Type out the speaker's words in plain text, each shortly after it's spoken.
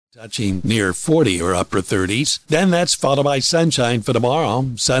touching near 40 or upper 30s. Then that's followed by sunshine for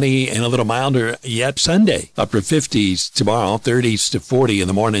tomorrow. Sunny and a little milder yet Sunday. Upper 50s tomorrow, 30s to 40 in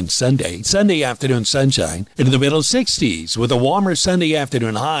the morning Sunday. Sunday afternoon sunshine. Into the middle 60s with a warmer Sunday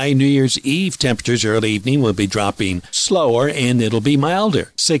afternoon high. New Year's Eve temperatures early evening will be dropping slower and it'll be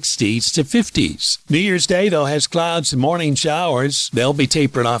milder. 60s to 50s. New Year's Day, though, has clouds and morning showers. They'll be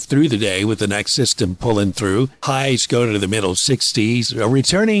tapering off through the day with the next system pulling through. Highs go to the middle 60s. A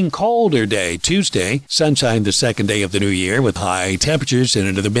returning colder day Tuesday. Sunshine the second day of the new year with high temperatures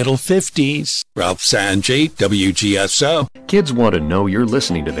into the middle 50s. Ralph Sanjay, WGSO. Kids want to know you're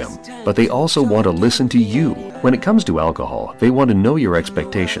listening to them, but they also want to listen to you. When it comes to alcohol, they want to know your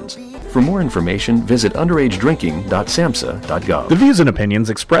expectations. For more information, visit underagedrinking.samhsa.gov. The views and opinions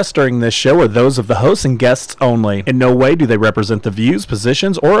expressed during this show are those of the hosts and guests only. In no way do they represent the views,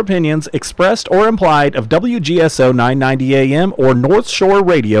 positions, or opinions expressed or implied of WGSO 990 AM or North Shore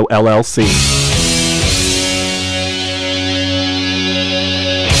Radio, LLC.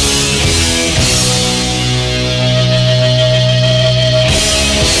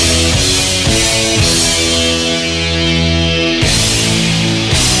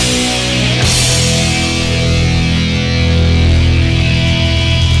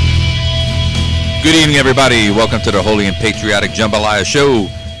 Good evening, everybody. Welcome to the Holy and Patriotic Jambalaya Show.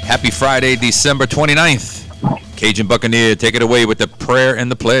 Happy Friday, December 29th. Cajun Buccaneer, take it away with the prayer and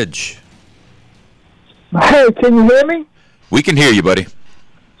the pledge. Hey, can you hear me? We can hear you, buddy.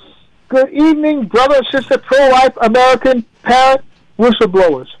 Good evening, brother and sister, pro-life American parent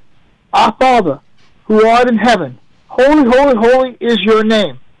whistleblowers. Our Father, who art in heaven, holy, holy, holy is your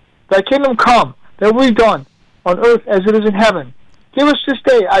name. Thy kingdom come, thy will be done, on earth as it is in heaven. Give us this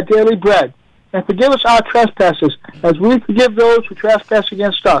day our daily bread, and forgive us our trespasses, as we forgive those who trespass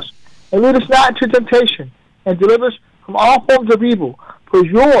against us. And lead us not into temptation, and deliver us from all forms of evil. For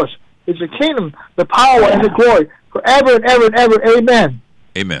yours is the kingdom, the power, and the glory, forever and ever and ever. Amen.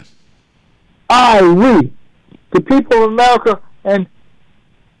 Amen. We, the people of America and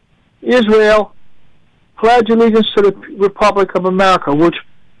Israel, pledge allegiance to the Republic of America, which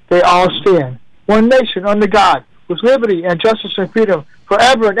they all stand. One nation under God, with liberty and justice and freedom,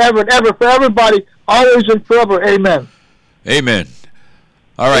 forever and ever and ever, for everybody, always and forever. Amen. Amen.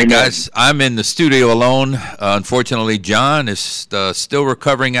 All right, guys, I'm in the studio alone. Unfortunately, John is still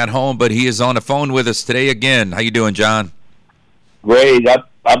recovering at home, but he is on the phone with us today again. How you doing, John? Great. How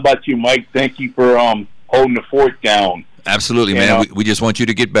about you, Mike? Thank you for holding the fort down. Absolutely, man. We just want you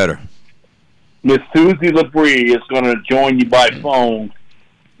to get better. Miss Susie Labrie is going to join you by phone.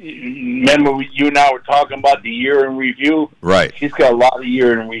 Remember, you and I were talking about the year in review? Right. She's got a lot of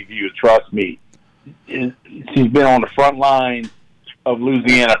year in review, trust me. She's been on the front line of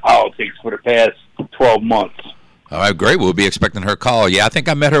Louisiana politics for the past 12 months. All right, great. We'll be expecting her call. Yeah, I think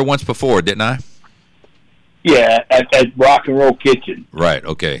I met her once before, didn't I? Yeah, at Rock and Roll Kitchen. Right,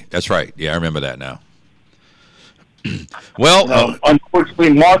 okay. That's right. Yeah, I remember that now. Well,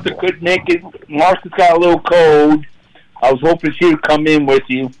 unfortunately, Martha couldn't make it. Martha's got a little cold. I was hoping she would come in with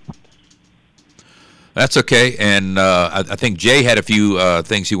you. That's okay, and I think Jay had a few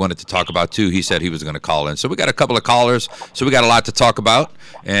things he wanted to talk about, too. He said he was going to call in. So we got a couple of callers, so we got a lot to talk about,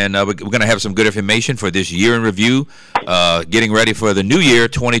 and we're going to have some good information for this year in review, getting ready for the new year,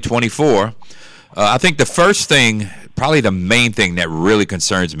 2024. I think the first thing, probably the main thing that really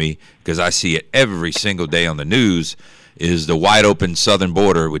concerns me, because I see it every single day on the news, is the wide-open southern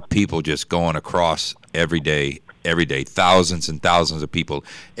border with people just going across every day, thousands and thousands of people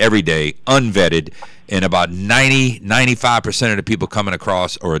every day, unvetted, and about 95% of the people coming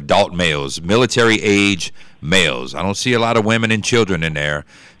across are adult males, military-age males. I don't see a lot of women and children in there,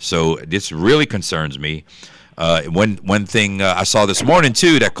 so this really concerns me. One thing I saw this morning,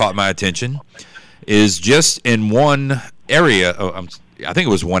 too, that caught my attention is just in one area, I think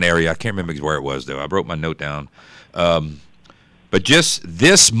it was one area, I can't remember where it was, though. I wrote my note down. But just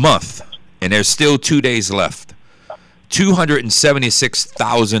this month, and there's still 2 days left,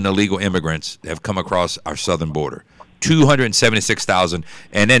 276,000 illegal immigrants have come across our southern border. 276,000,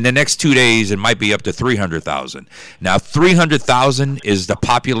 and then the next 2 days it might be up to 300,000. Now 300,000 is the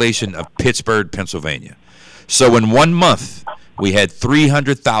population of Pittsburgh, Pennsylvania. So in 1 month we had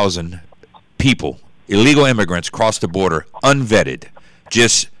 300,000 people, illegal immigrants, cross the border unvetted,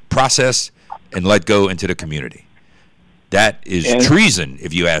 just processed and let go into the community. That is treason,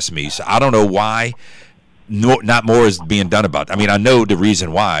 if you ask me. So I don't know why not more is being done about it. I mean, I know the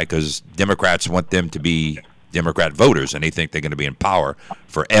reason why, because Democrats want them to be Democrat voters, and they think they're going to be in power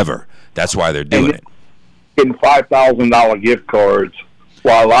forever. That's why they're doing it. Getting $5,000 gift cards,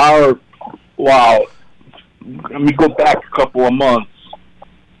 while let me go back a couple of months.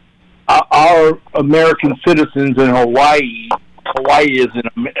 our American citizens in Hawaii as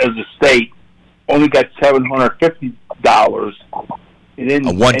a state only got $750, and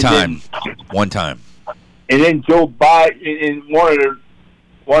then one time. And then Joe Biden, and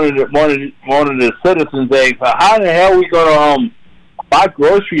one of the citizens asked, "How the hell are we going to buy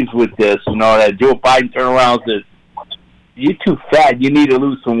groceries with this?" And all that. Joe Biden turned around and said, "You're too fat. You need to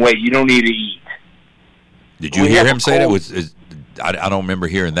lose some weight. You don't need to eat." Did you hear him say that? I don't remember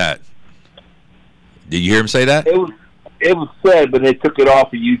hearing that. Did you hear him say that? It was said, but they took it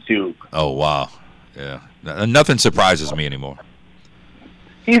off of YouTube. Oh wow, yeah. Nothing surprises me anymore.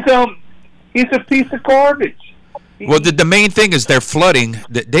 He's a piece of garbage. Well, the main thing is they're flooding.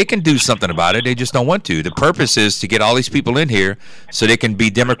 They can do something about it. They just don't want to. The purpose is to get all these people in here so they can be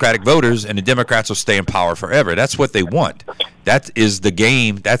Democratic voters, and the Democrats will stay in power forever. That's what they want. That is the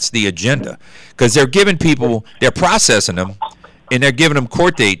game. That's the agenda. Because they're giving people, they're processing them, and they're giving them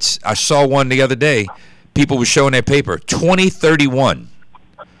court dates. I saw one the other day. People were showing their paper, 2031.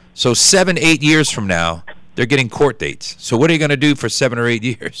 So 7-8 years from now, they're getting court dates. So what are you going to do for 7 or 8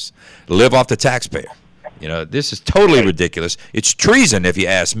 years? Live off the taxpayer. You know, this is totally ridiculous. It's treason, if you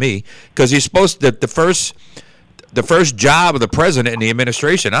ask me, because you're supposed to, the first job of the president and the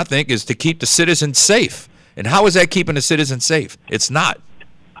administration, I think, is to keep the citizens safe. And how is that keeping the citizens safe? It's not.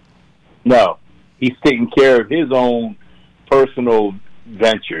 No, he's taking care of his own personal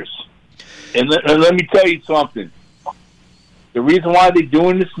ventures. And let me tell you something. The reason why they're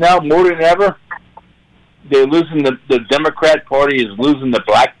doing this now more than ever, they're losing the Democrat Party is losing the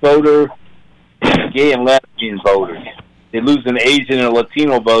black voter, gay and lesbian voters. They're losing Asian and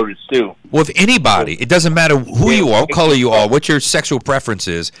Latino voters too. Well, if anybody, it doesn't matter who you are, what color you are, what your sexual preference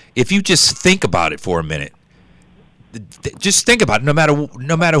is. If you just think about it for a minute, just think about it. No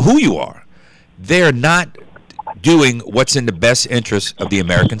matter who you are, they're not doing what's in the best interest of the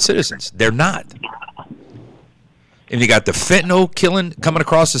American citizens. They're not. And you got the fentanyl coming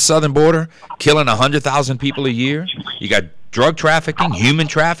across the southern border, killing 100,000 people a year. You got drug trafficking, human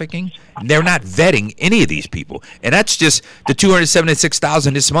trafficking. They're not vetting any of these people. And that's just the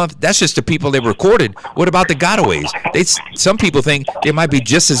 276,000 this month. That's just the people they recorded. What about the gotaways? Some people think there might be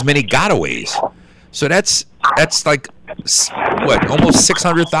just as many gotaways. So that's like, what, almost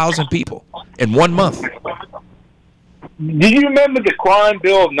 600,000 people in 1 month. Do you remember the crime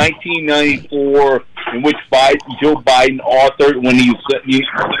bill of 1994 in which Joe Biden authored when he was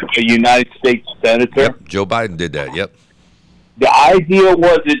a United States senator? Yep, Joe Biden did that, yep. The idea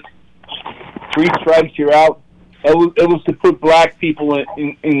was that 3 strikes, you're out. It was to put black people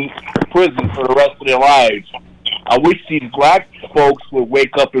in prison for the rest of their lives. I wish these black folks would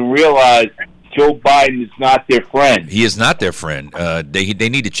wake up and realize Joe Biden is not their friend. He is not their friend. They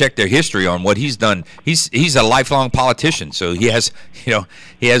need to check their history on what he's done. He's a lifelong politician, so he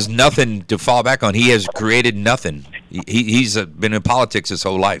has nothing to fall back on. He has created nothing. He's been in politics his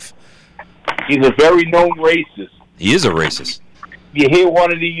whole life. He's a very known racist. He is a racist. You hear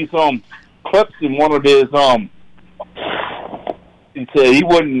one of these clips in one of his he said he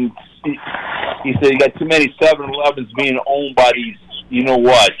wouldn't. He said he got too many 7-Elevens being owned by these. You know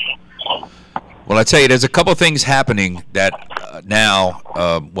what? Well, I tell you, there's a couple things happening that now,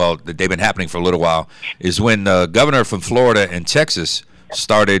 they've been happening for a little while, is when the governor from Florida and Texas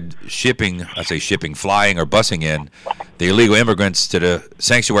started flying or busing in the illegal immigrants to the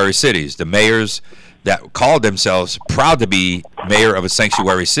sanctuary cities, the mayors that called themselves proud to be mayor of a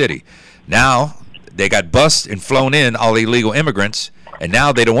sanctuary city. Now, they got bussed and flown in, all the illegal immigrants, and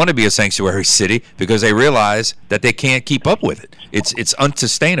now they don't want to be a sanctuary city because they realize that they can't keep up with it. It's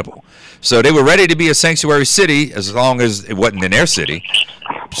unsustainable. So they were ready to be a sanctuary city as long as it wasn't in their city.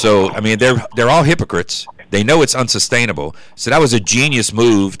 So, I mean, they're all hypocrites. They know it's unsustainable. So that was a genius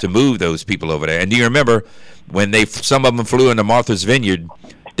move to move those people over there. And do you remember when some of them flew into Martha's Vineyard,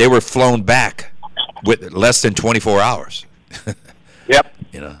 they were flown back with less than 24 hours. Yep.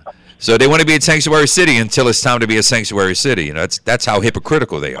 So they want to be a sanctuary city until it's time to be a sanctuary city. That's how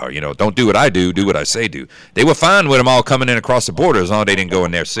hypocritical they are. Don't do what I do what I say do. They were fine with them all coming in across the border as long as they didn't go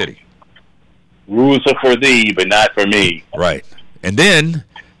in their city. Rules are for thee, but not for me. Right. And then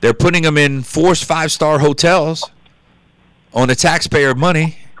they're putting them in forced 5-star hotels on the taxpayer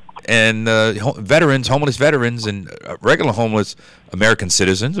money, and homeless veterans and regular homeless American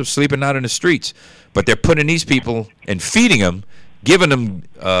citizens are sleeping out in the streets. But they're putting these people and feeding them, giving them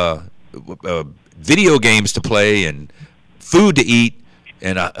video games to play and food to eat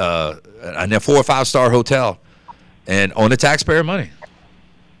in a 4- or 5-star hotel and on the taxpayer money.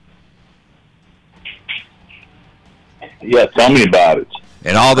 Yeah, tell me about it.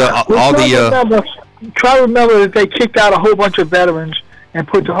 And try to remember that they kicked out a whole bunch of veterans and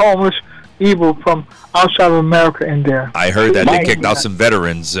put the homeless evil from outside of America in there. I heard that they kicked out some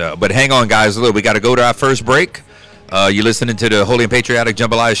veterans. But hang on, guys. Look, we got to go to our first break. You're listening to the Holy and Patriotic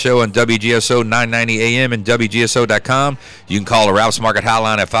Jambalaya Show on WGSO 990 AM and WGSO.com. You can call the Ralph's Market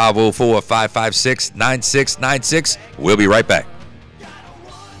Hotline at 504-556-9696. We'll be right back.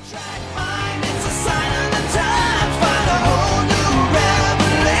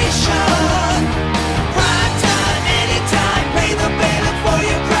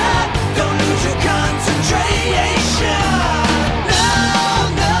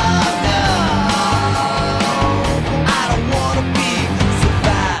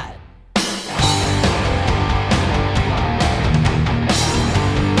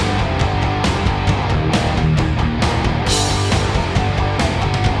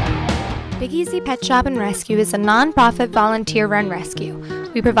 Big Easy Pet Shop and Rescue is a non-profit volunteer-run rescue.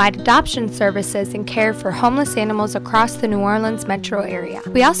 We provide adoption services and care for homeless animals across the New Orleans metro area.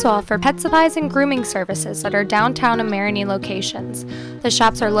 We also offer pet supplies and grooming services at our downtown and Marigny locations. The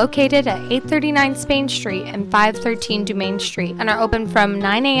shops are located at 839 Spain Street and 513 Dumaine Street and are open from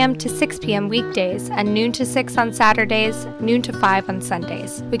 9 a.m. to 6 p.m. weekdays and noon to 6 on Saturdays, noon to 5 on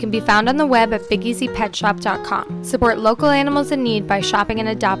Sundays. We can be found on the web at BigEasyPetShop.com. Support local animals in need by shopping and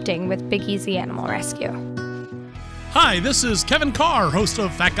adopting with Big Easy Animal Rescue. Hi, this is Kevin Carr, host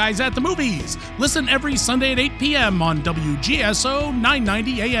of Fat Guys at the Movies. Listen every Sunday at 8 p.m. on WGSO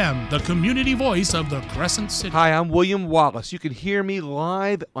 990 AM, the community voice of the Crescent City. Hi, I'm William Wallace. You can hear me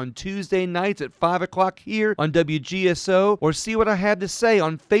live on Tuesday nights at 5 o'clock here on WGSO, or see what I have to say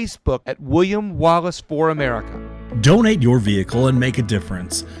on Facebook at William Wallace for America. Donate your vehicle and make a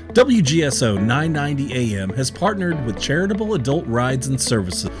difference. WGSO 990 AM has partnered with Charitable Adult Rides and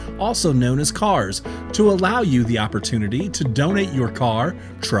Services, also known as CARS, to allow you the opportunity to donate your car,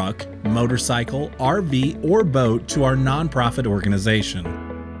 truck, motorcycle, RV, or boat to our nonprofit organization.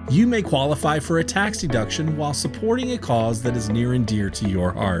 You may qualify for a tax deduction while supporting a cause that is near and dear to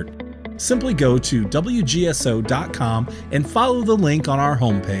your heart. Simply go to WGSO.com and follow the link on our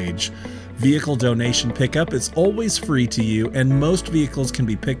homepage. Vehicle donation pickup is always free to you, and most vehicles can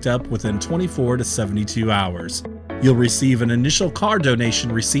be picked up within 24 to 72 hours. You'll receive an initial car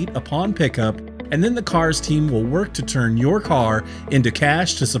donation receipt upon pickup, and then the CARS team will work to turn your car into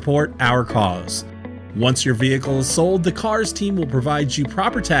cash to support our cause. Once your vehicle is sold, the CARS team will provide you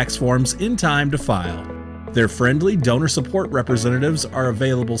proper tax forms in time to file. Their friendly donor support representatives are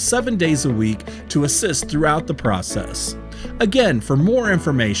available 7 days a week to assist throughout the process. Again, for more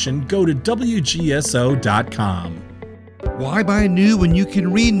information, go to WGSO.com. Why buy new when you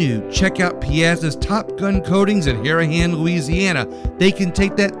can renew? Check out Piazza's Top Gun Coatings in Harahan, Louisiana. They can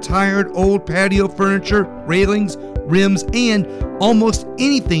take that tired old patio furniture, railings, rims, and almost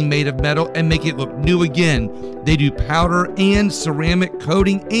anything made of metal and make it look new again. They do powder and ceramic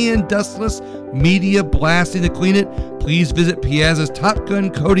coating and dustless media blasting to clean it. Please visit Piazza's Top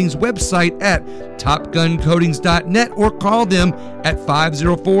Gun Coatings website at topguncoatings.net or call them at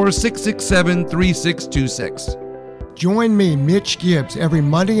 504-667-3626. Join me, Mitch Gibbs, every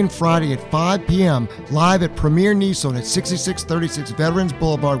Monday and Friday at 5 p.m. live at Premier Nissan at 6636 Veterans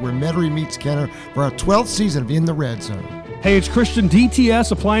Boulevard, where Metairie meets Kenner, for our 12th season of In the Red Zone. Hey, it's Christian.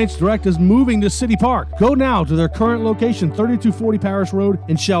 DTS Appliance Direct is moving to City Park. Go now to their current location, 3240 Parish Road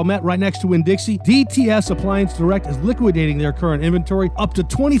in Chalmette, right next to Winn-Dixie. DTS Appliance Direct is liquidating their current inventory up to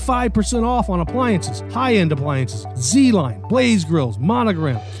 25% off on appliances, high-end appliances, Z-Line, Blaze Grills,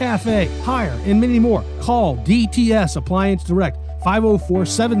 Monogram, Cafe, Hire, and many more. Call DTS Appliance Direct,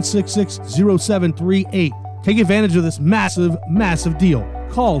 504-766-0738. Take advantage of this massive, massive deal.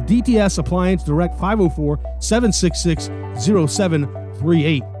 Call DTS Appliance Direct,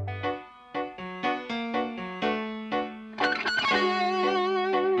 504-766-0738.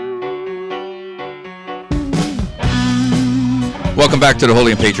 Welcome back to the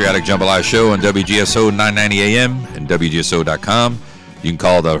Holy and Patriotic Jambalaya Show on WGSO 990 AM and WGSO.com. You can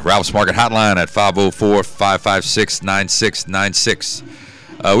call the Ralph's Market Hotline at 504-556-9696.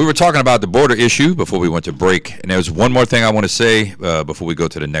 We were talking about the border issue before we went to break, and there's one more thing I want to say before we go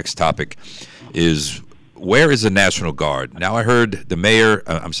to the next topic, is where is the National Guard? Now, I heard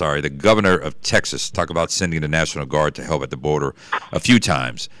the governor of Texas talk about sending the National Guard to help at the border a few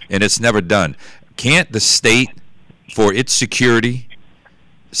times, and it's never done. Can't the state, for its security,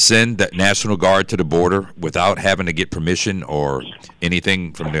 send the National Guard to the border without having to get permission or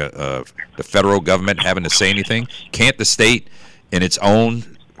anything from the federal government having to say anything? Can't the state, in its own,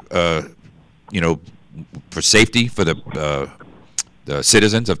 for safety for the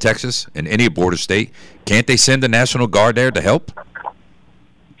citizens of Texas and any border state, can't they send the National Guard there to help?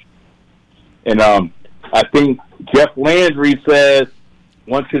 And I think Jeff Landry says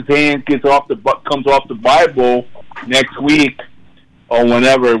once his hand comes off the Bible next week or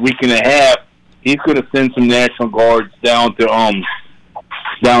whenever, a week and a half, he's going to send some National Guards down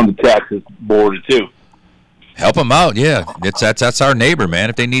to Texas border too. Help them out, yeah. That's our neighbor, man.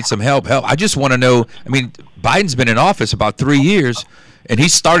 If they need some help. I just want to know. I mean, Biden's been in office about 3 years, and he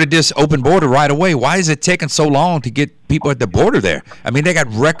started this open border right away. Why is it taking so long to get people at the border there? I mean, they got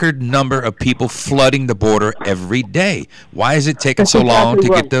record number of people flooding the border every day. Why is it taking so long to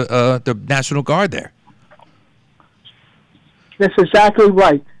get the National Guard there? That's exactly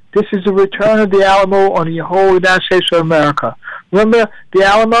right. This is the return of the Alamo on the whole United States of America. Remember the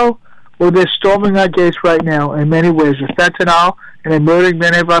Alamo? Well, they're storming our gates right now in many ways. With fentanyl, and they're murdering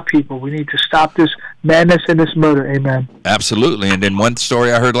many of our people. We need to stop this madness and this murder. Amen. Absolutely. And then one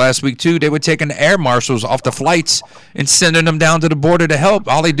story I heard last week, too, they were taking the air marshals off the flights and sending them down to the border to help.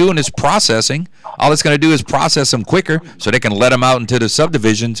 All they're doing is processing. All it's going to do is process them quicker so they can let them out into the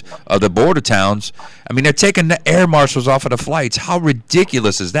subdivisions of the border towns. I mean, they're taking the air marshals off of the flights. How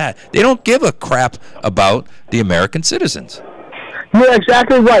ridiculous is that? They don't give a crap about the American citizens. You're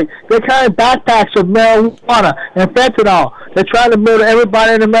exactly right. They're carrying backpacks of marijuana and fentanyl. They're trying to murder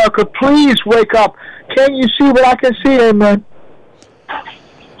everybody in America. Please wake up. Can't you see what I can see, amen?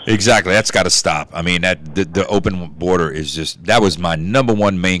 Exactly. That's got to stop. I mean, the open border is just, that was my number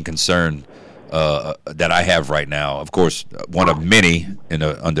one main concern that I have right now. Of course, one of many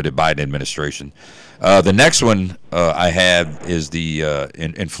under the Biden administration. The next one I have is the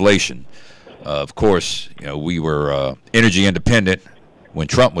inflation. Of course, we were energy independent when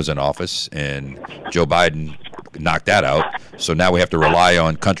Trump was in office, and Joe Biden knocked that out. So now we have to rely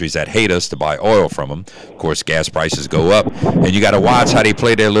on countries that hate us to buy oil from them. Of course, gas prices go up, and you got to watch how they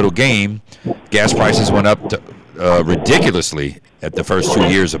play their little game. Gas prices went up ridiculously at the first 2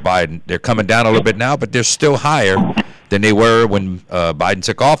 years of Biden. They're coming down a little bit now, but they're still higher than they were when Biden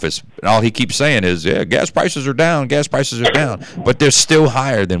took office. And all he keeps saying is, yeah, gas prices are down, but they're still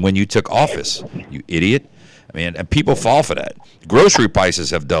higher than when you took office, you idiot. I mean, and people fall for that. Grocery prices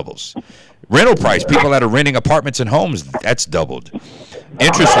have doubled. Rental price, people that are renting apartments and homes, that's doubled.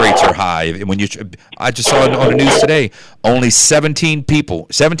 Interest rates are high. I just saw it on the news today, only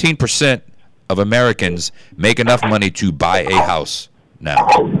 17% of Americans make enough money to buy a house now.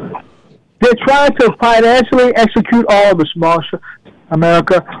 They're trying to financially execute all of us, Marshall.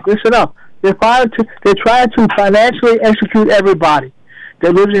 America, listen up. They're trying to financially execute everybody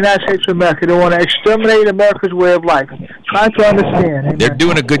that lives in the United States of America. They want to exterminate America's way of life. Try to understand. Amen. They're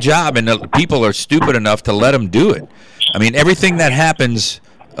doing a good job, and the people are stupid enough to let them do it. I mean, everything that happens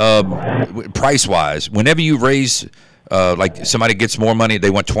price-wise, whenever you raise like somebody gets more money,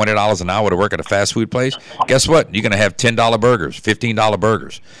 they want $20 an hour to work at a fast food place. Guess what? You're going to have $10 burgers, $15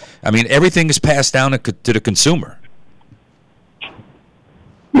 burgers. I mean, everything is passed down to the consumer.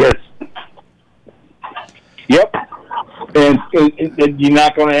 Yes. Yep. And you're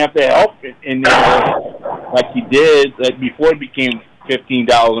not going to have to help it like you did before it became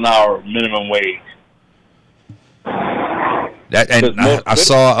 $15 an hour minimum wage. I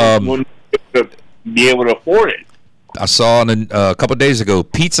saw wouldn't be able to afford it. I saw a couple of days ago,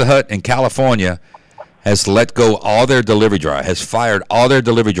 Pizza Hut in California has let go all their delivery drivers, has fired all their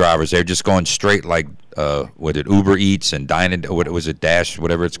delivery drivers. They're just going straight like Uber Eats and Dine, what was it, Dash,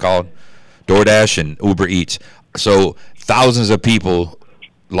 whatever it's called, DoorDash and Uber Eats. So thousands of people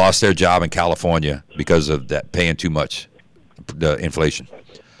lost their job in California because of that, paying too much, the inflation.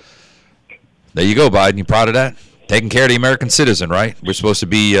 There you go, Biden. You proud of that? Taking care of the American citizen, right? We're supposed to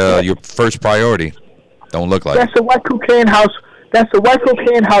be your first priority. Don't look like that's the white cocaine house. That's the white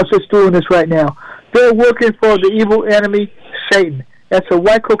cocaine house that's doing this right now. They're working for the evil enemy, Satan. That's a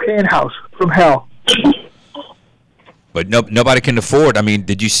white cocaine house from hell. But nobody can afford. I mean,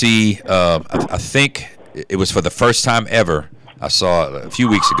 did you see? I think it was for the first time ever. I saw a few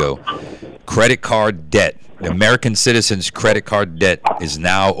weeks ago. Credit card debt. The American citizens' credit card debt is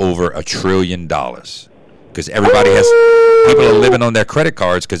now over $1 trillion because people are living on their credit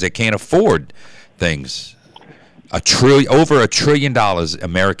cards because they can't afford things. Over $1 trillion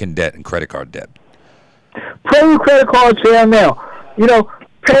American debt and credit card debt. Pay your credit cards down now.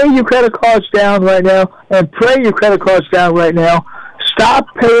 Pay your credit cards down right now and pray your credit cards down right now. Stop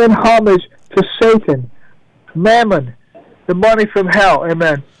paying homage to Satan, Mammon, the money from hell.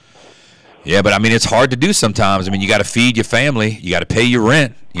 Amen. Yeah, but I mean, it's hard to do sometimes. I mean, you got to feed your family. You got to pay your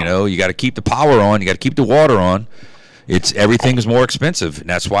rent. You got to keep the power on. You got to keep the water on. Everything is more expensive, and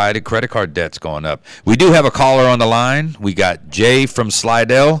that's why the credit card debt's going up. We do have a caller on the line. We got Jay from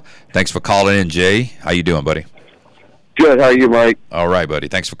Slidell. Thanks for calling in, Jay. How you doing, buddy? Good. How are you, Mike? All right, buddy.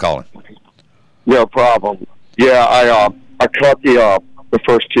 Thanks for calling. No problem. Yeah, I caught the the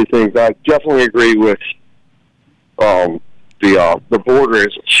first two things. I definitely agree with the border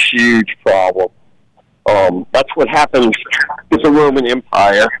is a huge problem. That's what happened with the Roman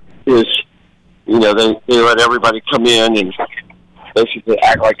Empire is, they let everybody come in and basically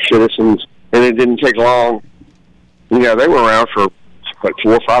act like citizens, and it didn't take long. They were around for like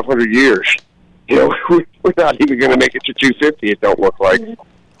 400 or 500 years. We're not even going to make it to 250, it don't look like.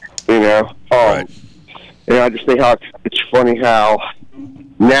 Right. And I just think how it's funny how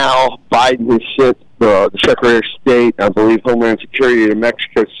now Biden has sent the Secretary of State, I believe Homeland Security, to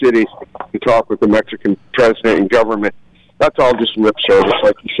Mexico City to talk with the Mexican president and government. That's all just lip service,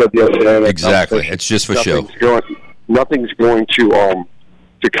 like you said the other day. Exactly. It's just for show. Nothing's going to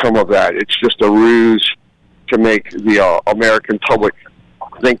come of that. It's just a ruse to make the American public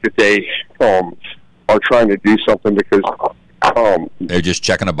think that they are trying to do something because they're just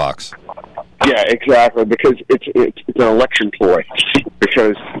checking a box. Yeah, exactly. Because it's an election ploy.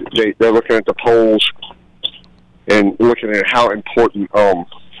 Because they're looking at the polls and looking at how important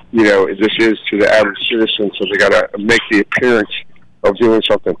this is to the average citizen. So they got to make the appearance of doing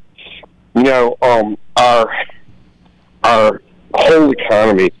something. Our whole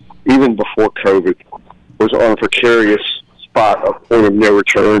economy, even before COVID, was on a precarious spot of point of no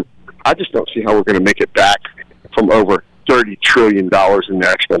return. I just don't see how we're going to make it back from over $30 trillion in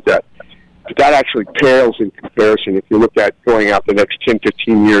national debt. But that actually pales in comparison. If you look at going out the next 10,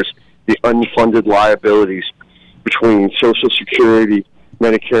 15 years, the unfunded liabilities between Social Security,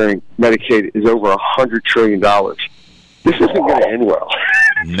 Medicare, and Medicaid is over $100 trillion. This isn't going to end well.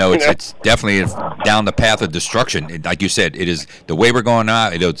 No, it's definitely down the path of destruction. Like you said, it is the way we're going now.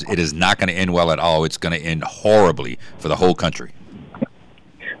 It is not going to end well at all. It's going to end horribly for the whole country.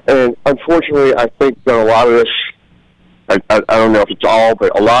 And unfortunately, I think that a lot of this, I don't know if it's all,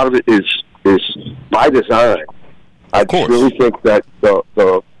 but a lot of it is by design. I really think that the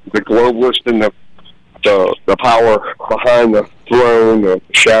globalists and the power behind the throne, the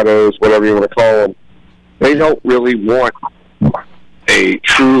shadows, whatever you want to call them, they don't really want a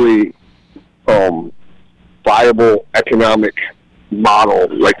truly viable economic model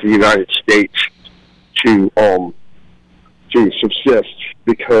like the United States to subsist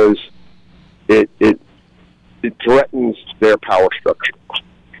because it threatens their power structure.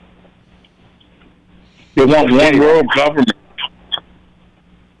 They want one world government.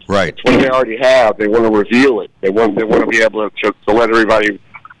 Right. It's what they already have. They want to reveal it. They want to be able to let everybody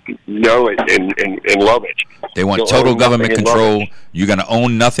know it and love it. They want total government control. You're going to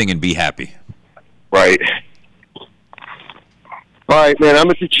own nothing and be happy. Right. All right, man, I'm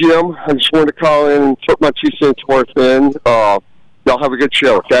at the gym. I just wanted to call in and put my 2 cents worth in. Y'all have a good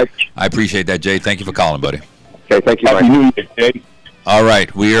show, okay? I appreciate that, Jay. Thank you for calling, buddy. Okay, thank you, Mike. Happy New Year, Jay. All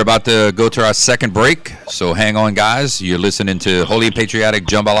right, we are about to go to our second break, so hang on, guys. You're listening to Holy Patriotic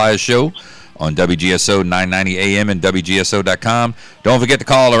Jambalaya Show on WGSO 990 AM and WGSO.com. Don't forget to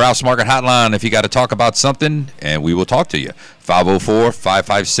call our Rouse Market Hotline if you got to talk about something, and we will talk to you.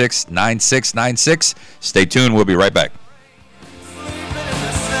 504-556-9696. Stay tuned. We'll be right back.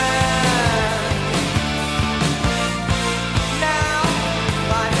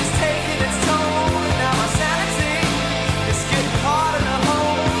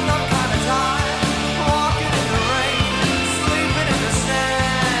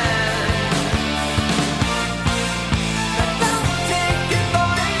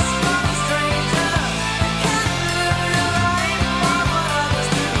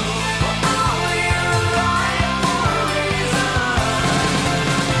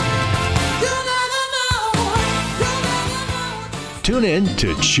 Tune in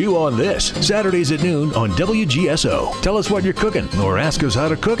to Chew on This, Saturdays at noon on WGSO. Tell us what you're cooking or ask us how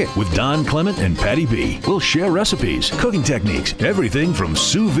to cook it with Don Clement and Patty B. We'll share recipes, cooking techniques, everything from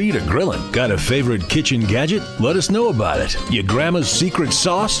sous vide to grilling. Got a favorite kitchen gadget? Let us know about it. Your grandma's secret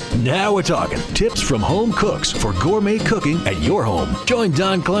sauce? Now we're talking. Tips from home cooks for gourmet cooking at your home. Join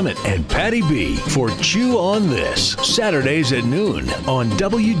Don Clement and Patty B for Chew on This, Saturdays at noon on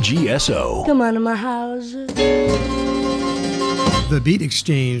WGSO. Come on to my house. The Beat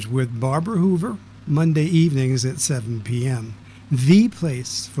Exchange with Barbara Hoover, Monday evenings at 7 p.m. The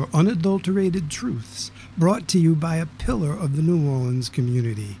place for unadulterated truths, brought to you by a pillar of the New Orleans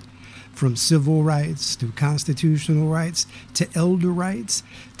community. From civil rights to constitutional rights to elder rights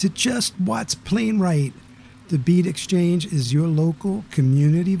to just what's plain right, the Beat Exchange is your local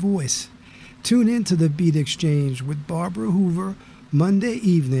community voice. Tune in to the Beat Exchange with Barbara Hoover, Monday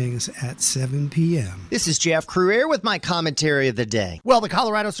evenings at 7 p.m. This is Jeff Cruier with my commentary of the day. Well, the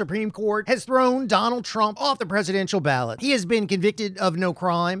Colorado Supreme Court has thrown Donald Trump off the presidential ballot. He has been convicted of no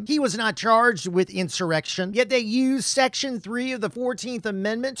crime. He was not charged with insurrection, yet they used Section 3 of the 14th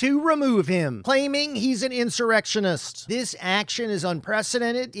Amendment to remove him, claiming he's an insurrectionist. This action is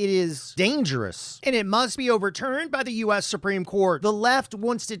unprecedented, it is dangerous, and it must be overturned by the U.S. Supreme Court. The left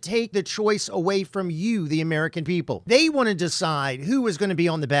wants to take the choice away from you, the American people. They want to decide who is going to be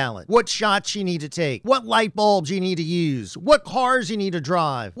on the ballot, what shots you need to take, what light bulbs you need to use, what cars you need to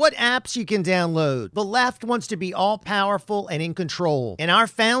drive, what apps you can download. The left wants to be all-powerful and in control. And our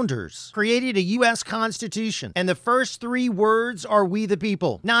founders created a U.S. Constitution, and the first 3 words are "we the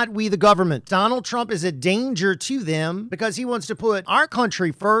people," not "we the government." Donald Trump is a danger to them because he wants to put our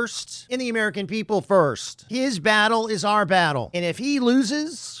country first and the American people first. His battle is our battle, and if he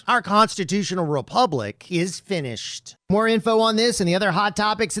loses, our constitutional republic is finished. More info on this and the other hot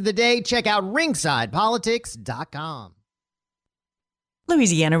topics of the day, check out ringsidepolitics.com.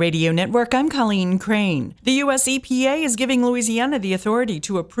 Louisiana Radio Network, I'm Colleen Crane. The U.S. EPA is giving Louisiana the authority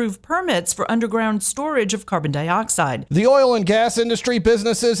to approve permits for underground storage of carbon dioxide. The oil and gas industry,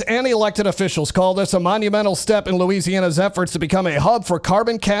 businesses, and elected officials call this a monumental step in Louisiana's efforts to become a hub for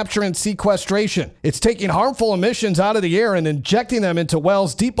carbon capture and sequestration. It's taking harmful emissions out of the air and injecting them into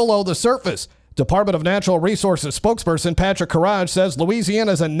wells deep below the surface. Department of Natural Resources spokesperson Patrick Courage says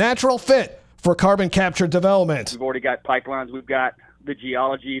Louisiana is a natural fit for carbon capture development. We've already got pipelines. We've got the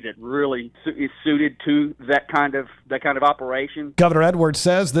geology that really is suited to that kind of operation. Governor Edwards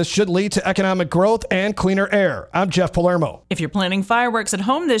says this should lead to economic growth and cleaner air. I'm Jeff Palermo. If you're planning fireworks at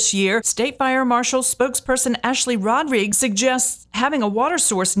home this year, State Fire Marshal spokesperson Ashley Rodriguez suggests having a water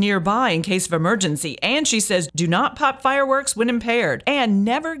source nearby in case of emergency. And she says do not pop fireworks when impaired and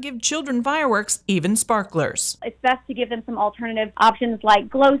never give children fireworks, even sparklers. It's best to give them some alternative options like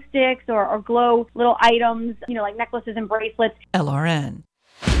glow sticks or glow little items, like necklaces and bracelets. LRN.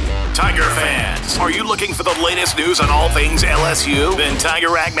 Tiger fans, are you looking for the latest news on all things LSU? Then Tiger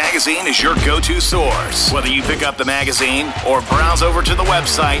Rag Magazine is your go-to source. Whether you pick up the magazine or browse over to the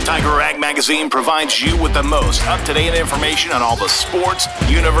website, Tiger Rag Magazine provides you with the most up-to-date information on all the sports,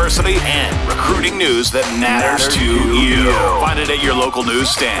 university, and recruiting news that matters to you. Find it at your local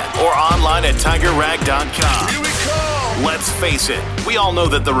newsstand or online at tigerrag.com. Here we go! Let's face it, we all know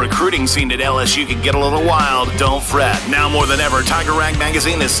that the recruiting scene at LSU can get a little wild. Don't fret. Now more than ever, Tiger Rag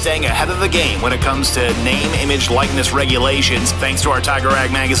Magazine is staying ahead of the game when it comes to name, image, likeness regulations. Thanks to our Tiger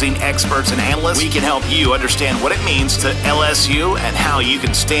Rag Magazine experts and analysts, we can help you understand what it means to LSU and how you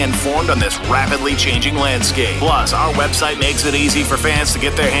can stay informed on this rapidly changing landscape. Plus, our website makes it easy for fans to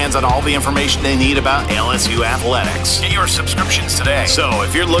get their hands on all the information they need about LSU athletics. Get your subscriptions today. So,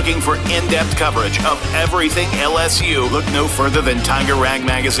 if you're looking for in-depth coverage of everything LSU, look no further than Tiger Rag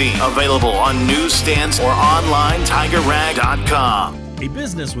Magazine. Available on newsstands or online, tigerrag.com. A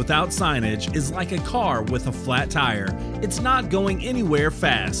business without signage is like a car with a flat tire. It's not going anywhere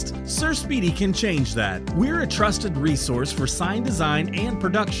fast. Sir Speedy can change that. We're a trusted resource for sign design and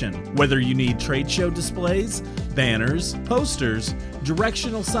production. Whether you need trade show displays, banners, posters,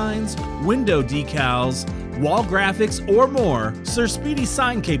 directional signs, window decals, wall graphics, or more, Sir Speedy's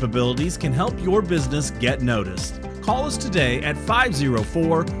sign capabilities can help your business get noticed. Call us today at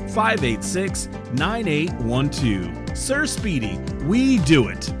 504-586-9812. Sir Speedy, we do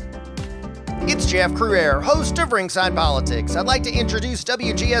it. It's Jeff Cruier, host of Ringside Politics. I'd like to introduce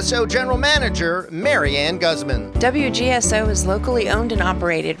WGSO General Manager Mary Ann Guzman. WGSO is locally owned and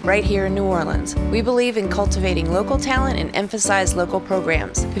operated right here in New Orleans. We believe in cultivating local talent and emphasize local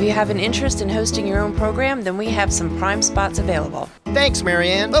programs. If you have an interest in hosting your own program, then we have some prime spots available. Thanks,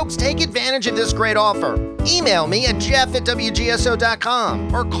 Mary Ann. Folks, take advantage of this great offer. Email me at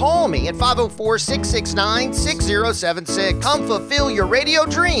jeff@wgso.com or call me at 504-669-6076. Come fulfill your radio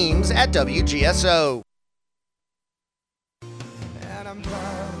dreams at WGSO.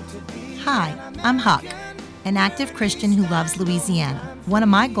 Hi, I'm Huck, an active Christian who loves Louisiana. One of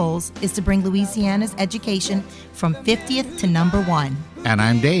my goals is to bring Louisiana's education from 50th to number 1. And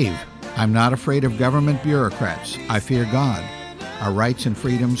I'm Dave. I'm not afraid of government bureaucrats. I fear God. Our rights and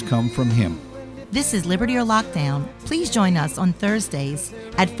freedoms come from Him. This is Liberty or Lockdown. Please join us on Thursdays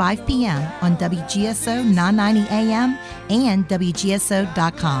at 5 p.m. on WGSO 990 AM and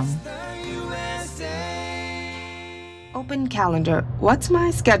WGSO.com. Open calendar. What's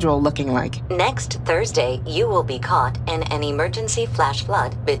my schedule looking like? Next Thursday, you will be caught in an emergency flash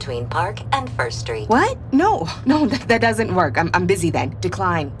flood between Park and First Street. What? No, that doesn't work. I'm busy then.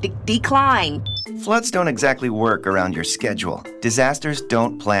 Decline. Decline. Floods don't exactly work around your schedule. Disasters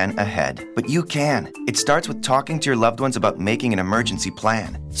don't plan ahead, but you can. It starts with talking to your loved ones about making an emergency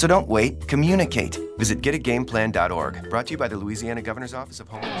plan. So don't wait, communicate. Visit getagameplan.org. Brought to you by the Louisiana Governor's Office of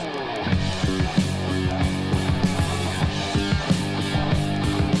Homeless.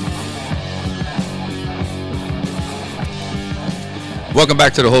 Welcome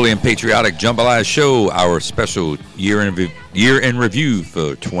back to the Holy and Patriotic Jambalaya Show, our special year in review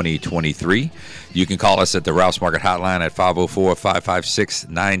for 2023. You can call us at the Rouse Market Hotline at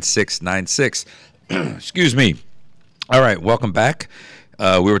 504-556-9696. Excuse me. All right, welcome back.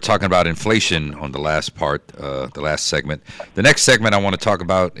 We were talking about inflation on the last part, the last segment. The next segment I want to talk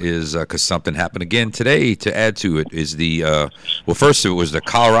about is, because something happened again today to add to it, is first it was the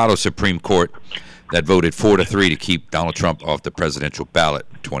Colorado Supreme Court that voted 4-3 to keep Donald Trump off the presidential ballot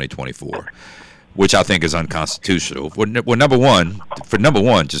in 2024, which I think is unconstitutional. Well, number one,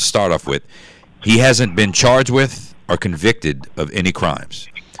 to start off with, he hasn't been charged with or convicted of any crimes.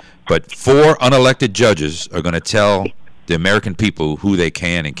 But 4 unelected judges are going to tell the American people who they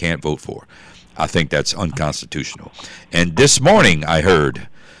can and can't vote for. I think that's unconstitutional. And this morning I heard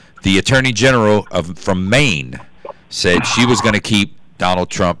the Attorney General from Maine said she was going to keep Donald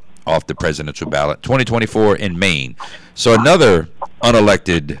Trump off the presidential ballot 2024 in Maine. So another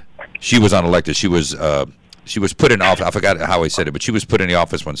unelected, she was unelected. She was put in office. I forgot how he said it, but she was put in the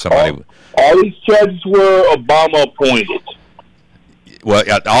office when somebody. All these judges were Obama appointed. Well,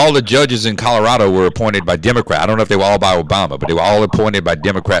 all the judges in Colorado were appointed by Democrat. I don't know if they were all by Obama, but they were all appointed by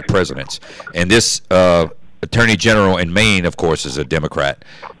Democrat presidents. And this Attorney General in Maine, of course, is a Democrat,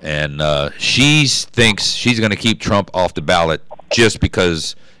 and she thinks she's going to keep Trump off the ballot just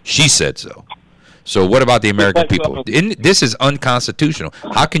because she said so. So what about the American people? This is unconstitutional.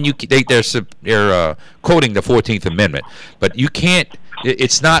 How can you? They're quoting the 14th Amendment, but you can't.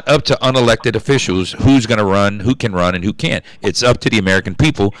 It's not up to unelected officials who's going to run, who can run, and who can't. It's up to the American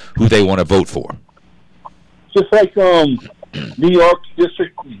people who they want to vote for. Just like New York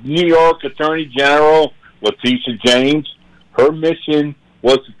Attorney General Letitia James, her mission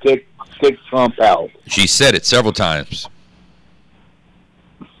was to take Trump out. She said it several times.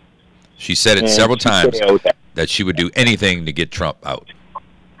 She said it several times that she would do anything to get Trump out.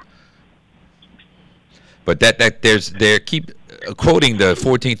 But they keep quoting the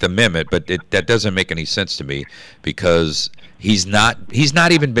 14th Amendment, but that doesn't make any sense to me because he's not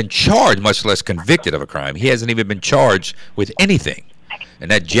even been charged, much less convicted of a crime. He hasn't even been charged with anything.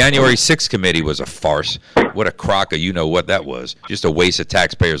 And that January 6th committee was a farce. What a crock of you know what that was. Just a waste of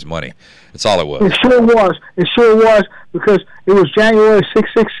taxpayers' money. That's all it was. It sure was. It sure was because it was January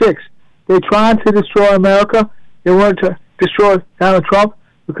 666. They tried to destroy America. They wanted to destroy Donald Trump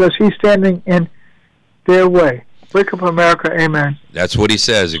because he's standing in their way. Wake up, America. Amen. That's what he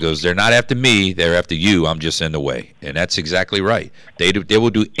says. He goes, they're not after me. They're after you. I'm just in the way. And that's exactly right. They will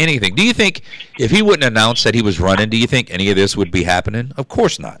do anything. Do you think if he wouldn't announce that he was running, do you think any of this would be happening? Of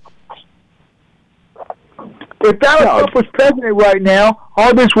course not. If Donald Trump was president right now,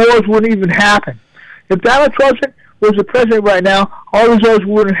 all these wars wouldn't even happen. If Donald Trump was the president right now, all these wars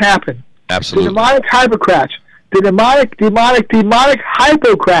wouldn't happen. Absolutely. The demonic hypocrites, the demonic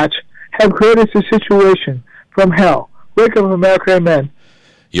hypocrites have created a situation from hell. Wake up, America, amen.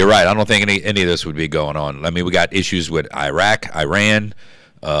 You're right. I don't think any of this would be going on. I mean, we got issues with Iraq, Iran,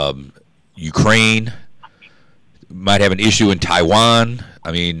 Ukraine. Might have an issue in Taiwan.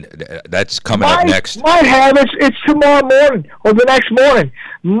 I mean, that's coming up next. Might have. It's tomorrow morning or the next morning.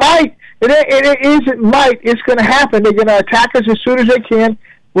 It isn't might. It's going to happen. They're going to attack us as soon as they can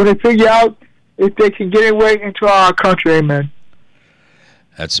when they figure out if they can get away into our country. Amen.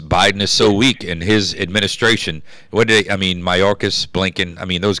 Biden is so weak in his administration. Mayorkas,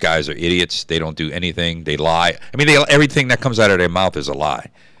 Blinken, those guys are idiots. They don't do anything. They lie. Everything that comes out of their mouth is a lie.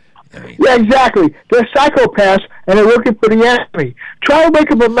 Yeah, exactly. They're psychopaths, and they're looking for the enemy. Try to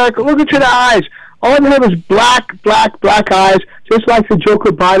wake up America. Look into the eyes. All they have is black eyes, just like the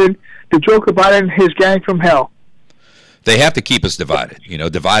Joker Biden and his gang from hell. They have to keep us divided.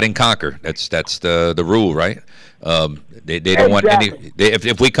 Divide and conquer. That's the rule, right? They don't want any.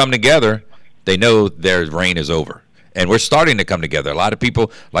 If we come together, they know their reign is over, And we're starting to come together. A lot of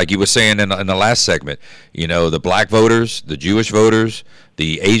people, like you were saying in the last segment, the black voters, the Jewish voters,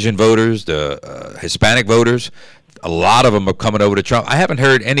 the Asian voters, the Hispanic voters, a lot of them are coming over to Trump. I haven't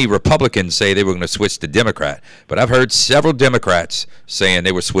heard any Republicans say they were going to switch to Democrat, but I've heard several Democrats saying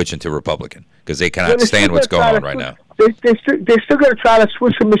they were switching to Republican because they cannot stand what's going on right now. They're still going to try to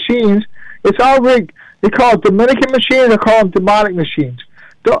switch the machines. It's all rigged. They call it Dominican machines. They call them demonic machines.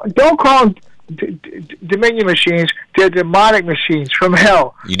 Don't call them Dominion machines. They're demonic machines from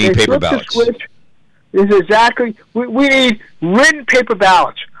hell. You need paper ballots. Switch is exactly. We need written paper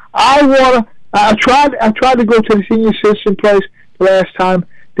ballots. I tried to go to the senior citizen place last time.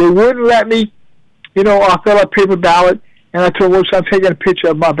 They wouldn't let me. I fill out a paper ballot, and I told them I'm taking a picture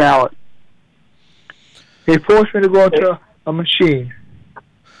of my ballot. They forced me to go into a machine.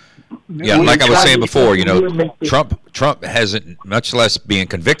 Yeah, like I was saying before, Trump hasn't, much less being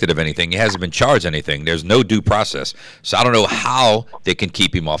convicted of anything, he hasn't been charged anything. There's no due process. So I don't know how they can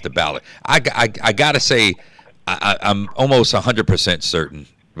keep him off the ballot. I got to say, I'm almost 100% certain,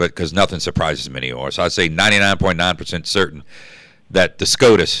 but because nothing surprises me anymore. So I'd say 99.9% certain that the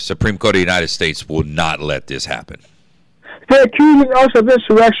SCOTUS, Supreme Court of the United States, will not let this happen. They're accusing us of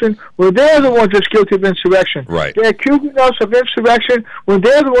insurrection when they're the ones that's guilty of insurrection. Right. They're accusing us of insurrection when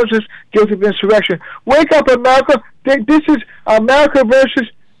they're the ones that's guilty of insurrection. Wake up, America! This is America versus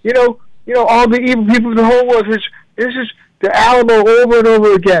all the evil people of the whole world. This is the Alamo over and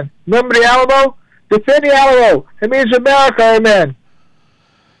over again. Remember the Alamo? Defend the Alamo. It means America. Amen.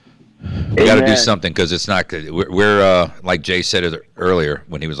 We got to do something because it's not good. We're like Jay said it earlier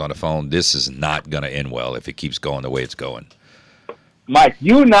when he was on the phone. This is not going to end well if it keeps going the way it's going. Mike,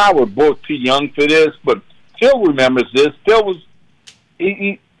 you and I were both too young for this, but Phil remembers this. Phil was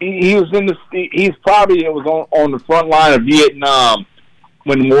he was in the he's probably on the front line of Vietnam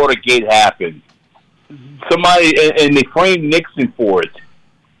when Watergate happened. Somebody and they framed Nixon for it.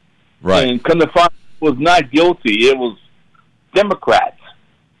 Right. And come to find was not guilty. It was Democrats.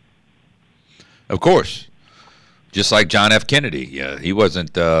 Of course. Just like John F. Kennedy. Yeah, he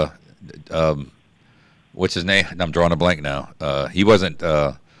wasn't what's his name? I'm drawing a blank now. He wasn't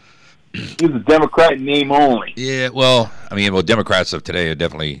he was a Democrat in name only. Yeah, well, Democrats of today are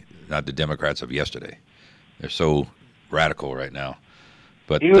definitely not the Democrats of yesterday. They're so radical right now.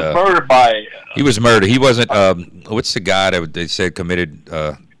 But he was murdered by he was murdered. He wasn't what's the guy that they said committed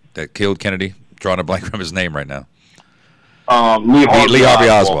that killed Kennedy? Drawing a blank from his name right now. Lee Harvey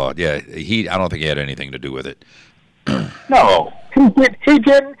Oswald. Yeah, I don't think he had anything to do with it. No, he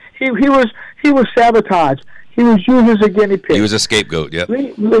didn't. He was sabotaged. He was used as a guinea pig. He was a scapegoat. Yep.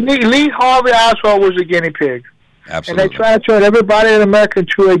 Lee Harvey Oswald was a guinea pig. Absolutely. And they try to turn everybody in America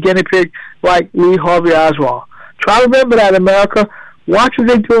into a guinea pig like Lee Harvey Oswald. Try to remember that, America. Watch what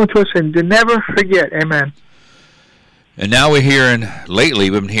they're doing to us and never forget. Amen. And now we've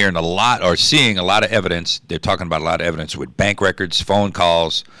been hearing a lot or seeing a lot of evidence. They're talking about a lot of evidence with bank records, phone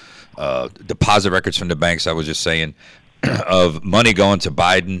calls, deposit records from the banks, I was just saying, of money going to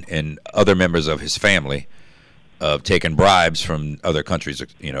Biden and other members of his family, of taking bribes from other countries,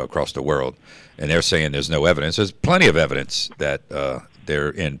 across the world. And they're saying there's no evidence. There's plenty of evidence that they're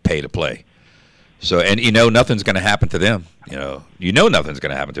in pay to play. So, and nothing's going to happen to them. Nothing's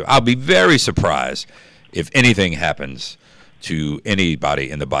going to happen to them. I'll be very surprised if anything happens to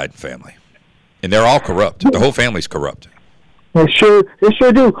anybody in the Biden family. And they're all corrupt. The whole family's corrupt. They sure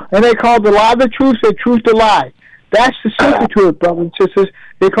do. And they call the lie the truth, the truth the lie. That's the secret to it, brothers and sisters.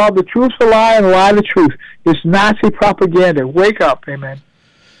 They call the truth the lie and the lie the truth. It's Nazi propaganda. Wake up, amen.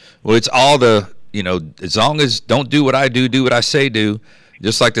 Well, it's all as long as don't do what I do what I say do.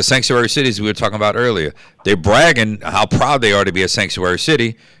 Just like the sanctuary cities we were talking about earlier. They're bragging how proud they are to be a sanctuary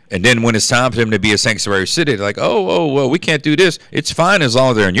city. And then when it's time for them to be a sanctuary city, they're like, well, we can't do this. It's fine as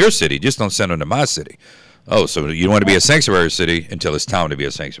long as they're in your city. Just don't send them to my city. Oh, so you want to be a sanctuary city until it's time to be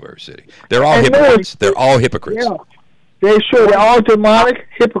a sanctuary city. They're all hypocrites. They're all hypocrites. Yeah. They're all demonic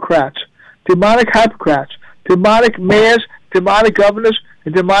hypocrites. Demonic hypocrites. Demonic mayors, demonic governors,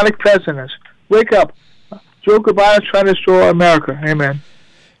 and demonic presidents. Wake up. Joe Biden is trying to destroy America. Amen.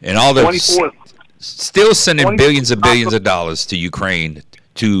 And all the still sending billions and billions of dollars to Ukraine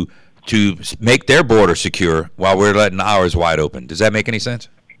to make their border secure while we're letting ours wide open. Does that make any sense?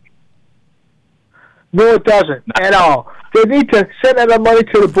 No, it doesn't at all. They need to send that money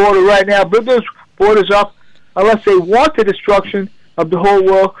to the border right now. Build those borders up unless they want the destruction of the whole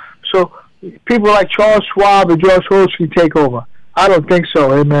world so people like Charles Schwab and George Soros can take over. I don't think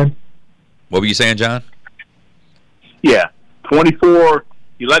so. Amen. What were you saying, John? Yeah,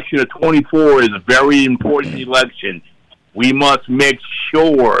 election of 24 is a very important election. We must make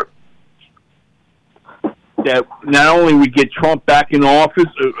sure that not only we get Trump back in office,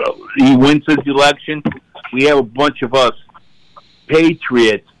 he wins his election, we have a bunch of us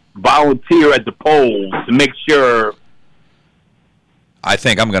patriots volunteer at the polls to make sure. I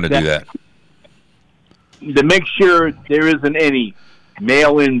think I'm going to do that. To make sure there isn't any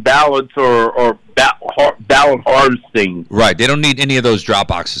mail-in ballots or ballot harvesting. Right. They don't need any of those drop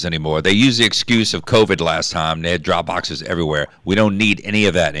boxes anymore. They used the excuse of COVID last time. They had drop boxes everywhere. We don't need any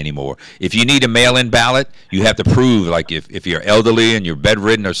of that anymore. If you need a mail-in ballot, you have to prove, like if you're elderly and you're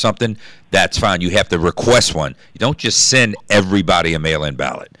bedridden or something, that's fine. You have to request one. You don't just send everybody a mail-in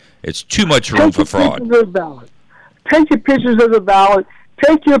ballot. It's too much room for fraud. Take your pictures of the ballot.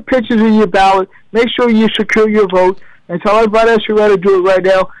 Take your pictures of your ballot. Make sure you secure your vote. And tell everybody else you're ready to do it right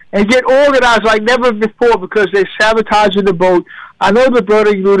now. And get organized like never before because they're sabotaging the vote. I know the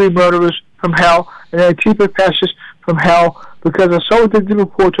burning, looting murderers from hell and the Antifa fascists from hell because of so much they do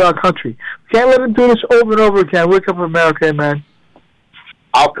report to our country. We can't let them do this over and over again. Wake up America, man.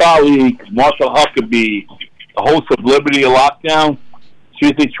 Our colleague, Marshall Huckabee, the host of Liberty of Lockdown,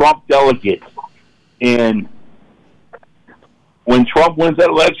 she's a Trump delegate. And when Trump wins that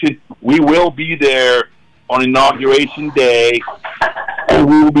election, we will be there on Inauguration Day, and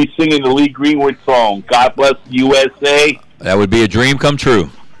we will be singing the Lee Greenwood song, God Bless the USA. That would be a dream come true.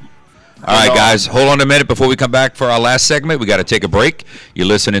 All right, guys, hold on a minute before we come back for our last segment. We got to take a break. You're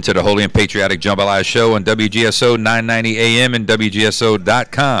listening to the Holy and Patriotic Jambalaya Show on WGSO 990 AM and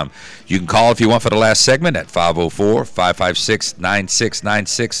WGSO.com. You can call if you want for the last segment at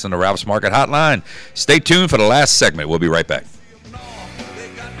 504-556-9696 on the Ralph's Market Hotline. Stay tuned for the last segment. We'll be right back.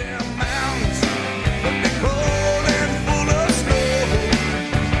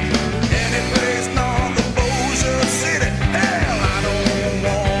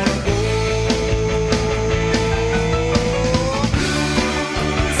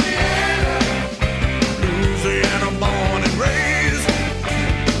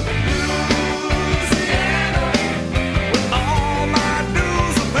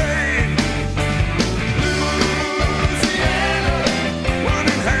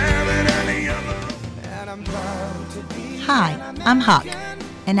 Hi, I'm Huck,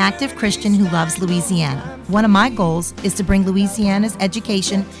 an active Christian who loves Louisiana. One of my goals is to bring Louisiana's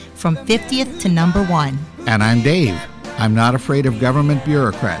education from 50th to number 1. And I'm Dave. I'm not afraid of government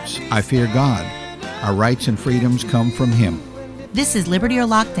bureaucrats. I fear God. Our rights and freedoms come from Him. This is Liberty or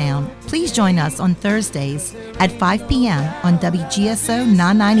Lockdown. Please join us on Thursdays at 5 p.m. on WGSO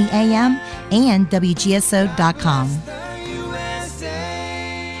 990 AM and WGSO.com.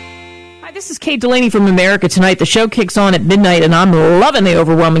 This is Kate Delaney from America Tonight. The show kicks on at midnight, and I'm loving the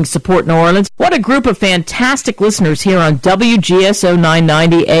overwhelming support in New Orleans. What a group of fantastic listeners here on WGSO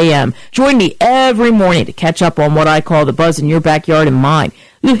 990 AM. Join me every morning to catch up on what I call the buzz in your backyard and mine.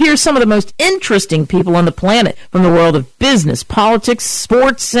 You'll hear some of the most interesting people on the planet from the world of business, politics,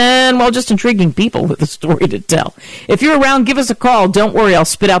 sports, and, well, just intriguing people with a story to tell. If you're around, give us a call. Don't worry, I'll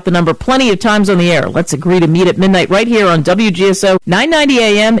spit out the number plenty of times on the air. Let's agree to meet at midnight right here on WGSO 990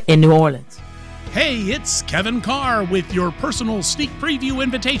 AM in New Orleans. Hey, it's Kevin Carr with your personal sneak preview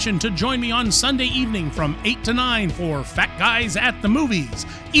invitation to join me on Sunday evening from 8 to 9 for Fat Guys at the Movies.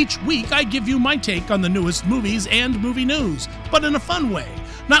 Each week, I give you my take on the newest movies and movie news, but in a fun way.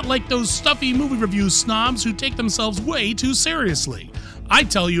 Not like those stuffy movie review snobs who take themselves way too seriously. I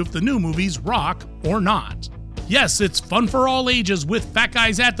tell you if the new movies rock or not. Yes, it's fun for all ages with Fat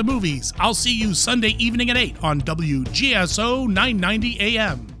Guys at the Movies. I'll see you Sunday evening at 8 on WGSO 990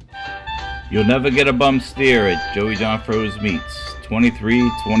 AM. You'll never get a bum steer at Joey John Fro's Meats,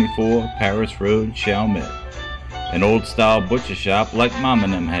 2324 Paris Road, Chalmette. An old-style butcher shop like Mom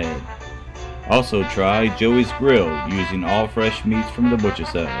and them had. Also try Joey's Grill, using all fresh meats from the butcher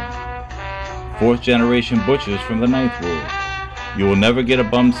side. 4th-generation butchers from the 9th Ward. You will never get a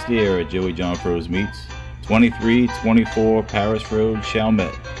bum steer at Joey John Fro's Meats, 2324 Paris Road,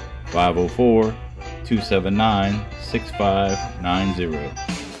 Chalmette.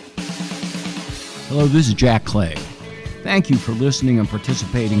 504-279-6590. Hello, this is Jack Clegg. Thank you for listening and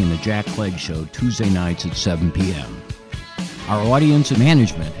participating in the Jack Clegg Show Tuesday nights at 7 p.m. Our audience and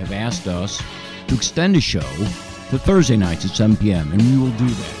management have asked us to extend the show to Thursday nights at 7 p.m., and we will do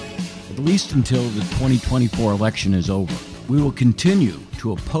that, at least until the 2024 election is over. We will continue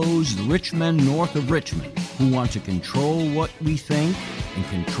to oppose the rich men north of Richmond who want to control what we think and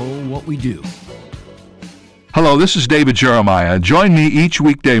control what we do. Hello, this is David Jeremiah. Join me each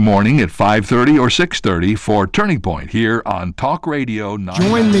weekday morning at 5:30 or 6:30 for Turning Point here on Talk Radio 9.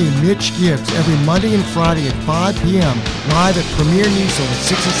 Join me, Mitch Gibbs, every Monday and Friday at 5 p.m. live at Premier News on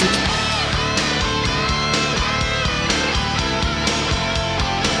 66.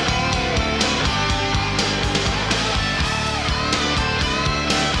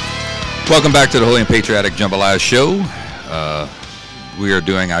 Welcome back to the Holy and Patriotic Jambalaya Show. We are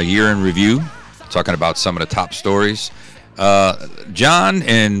doing our year in review, talking about some of the top stories. John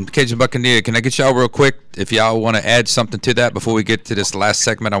and Cajun Buccaneer, can I get y'all real quick if y'all want to add something to that before we get to this last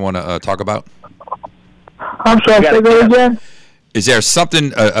segment I want to talk about? I'm sorry, say that again? Is there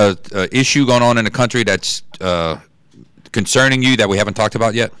something, a issue going on in the country that's concerning you that we haven't talked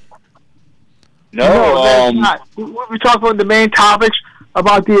about yet? No, that's not. We talked about the main topics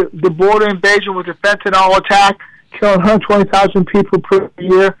about the border invasion with the fentanyl attack, killing 120,000 people per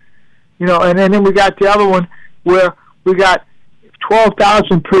year. You know, and then we got the other one where we got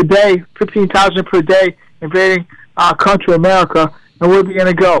 12,000 per day, 15,000 per day invading our country, America, and where we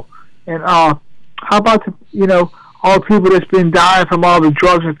going to go? And how about all the people that's been dying from all the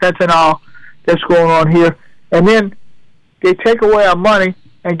drugs and fentanyl that's going on here, and then they take away our money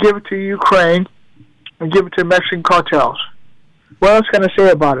and give it to Ukraine and give it to Mexican cartels. What else can I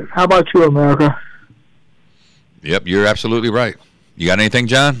say about it? How about you, America? Yep, you're absolutely right. You got anything,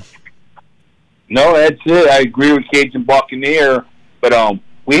 John? No, that's it. I agree with Cajun Buccaneer, but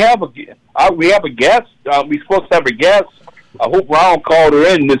we have a guest. We're supposed to have a guest. I hope Ronald called her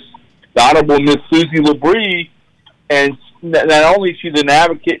in. The Honorable Miss Susie Labrie, and not only she's an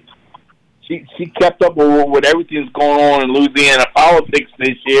advocate, she kept up with everything that's going on in Louisiana politics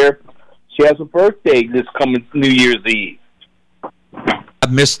this year. She has a birthday this coming New Year's Eve. I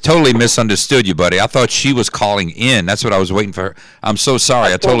totally misunderstood you, buddy. I thought she was calling in. That's what I was waiting for her. I'm so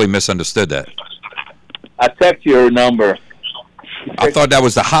sorry. I totally misunderstood that. I texted you her number. I thought that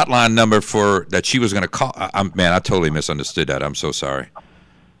was the hotline number that she was going to call. Man, I totally misunderstood that. I'm so sorry.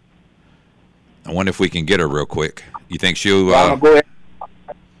 I wonder if we can get her real quick. You think she'll... Go ahead.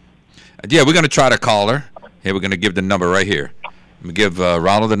 Yeah, we're going to try to call her. Here, we're going to give the number right here. I'm going to give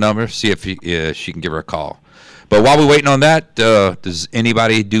Ronald the number, see if she can give her a call. But while we're waiting on that, does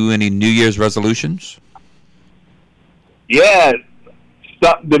anybody do any New Year's resolutions? Yeah,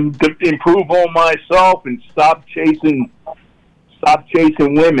 to improve on myself and stop chasing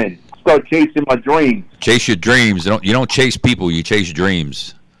women. Start chasing my dreams. Chase your dreams. You don't chase people. You chase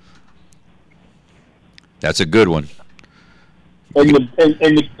dreams. That's a good one. And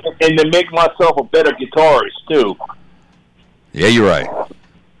to make myself a better guitarist too. Yeah, you're right.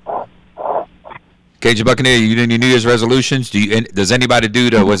 Cajun Buccaneer, you do any New Year's resolutions? Does anybody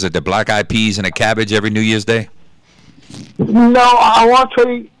do the black eyed peas and a cabbage every New Year's Day? No, I want to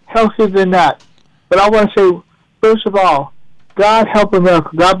be healthier than that. But I want to say, first of all, God help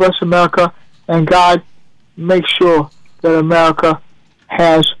America. God bless America. And God make sure that America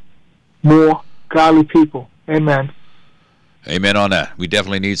has more godly people. Amen. Amen on that. We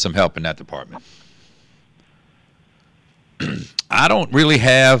definitely need some help in that department. I don't really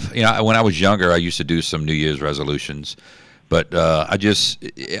have, when I was younger, I used to do some New Year's resolutions, but I do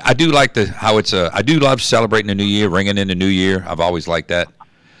like I do love celebrating the New Year, ringing in the New Year. I've always liked that,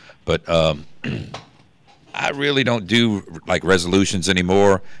 but I really don't do like resolutions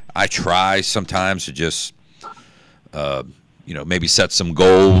anymore. I try sometimes to just, maybe set some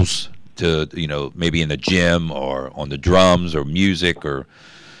goals to, maybe in the gym or on the drums or music or,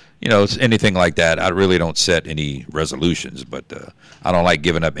 anything like that. I really don't set any resolutions, but I don't like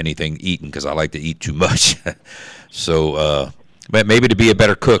giving up anything eating because I like to eat too much. So, but maybe to be a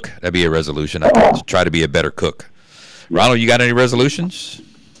better cook, that'd be a resolution. I try to be a better cook. Ronald, you got any resolutions?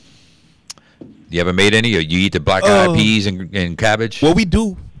 You ever made any? Or you eat the black eyed peas and cabbage? Well, we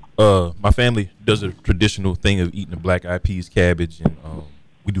do. My family does a traditional thing of eating the black eyed peas, cabbage, and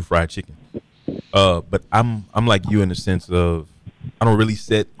we do fried chicken. But I'm like you in the sense of I don't really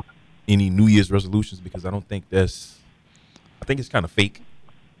set any New Year's resolutions because I think it's kind of fake,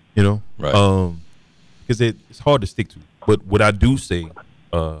 right? Because it's hard to stick to. But what I do say,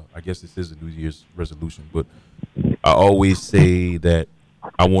 I guess this is a New Year's resolution, but I always say that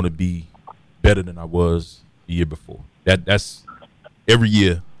I want to be better than I was the year before. That's every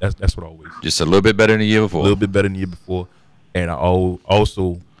year. That's what I always. Just a little bit better than the year before. A little bit better than the year before, and I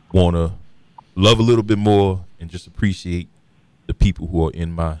also want to love a little bit more and just appreciate the people who are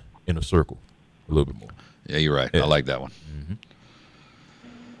in my inner circle a little bit more. Yeah, you're right. Yeah. I like that one. Mm-hmm.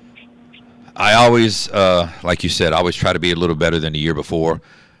 I always, like you said, I always try to be a little better than the year before.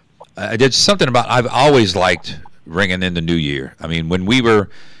 I did something I've always liked ringing in the new year. I mean, when we were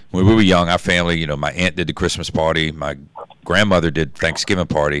young, our family, my aunt did the Christmas party, my grandmother did Thanksgiving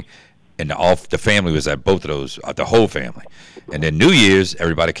party, and the family was at both of those, the whole family. And then New Year's,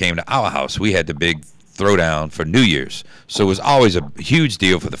 everybody came to our house. We had the big throwdown for New Year's. So it was always a huge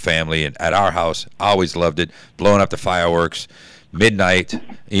deal for the family. And at our house, I always loved it, blowing up the fireworks, midnight.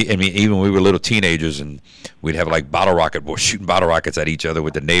 I mean, even when we were little teenagers, and we'd have like shooting bottle rockets at each other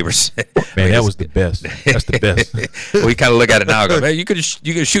with the neighbors. Man, that was the best. That's the best. We kind of look at it now and go, man, you could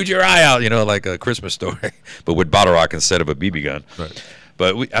shoot your eye out, like a Christmas story, but with bottle rocket instead of a BB gun. Right.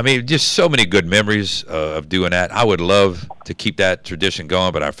 But just so many good memories of doing that. I would love to keep that tradition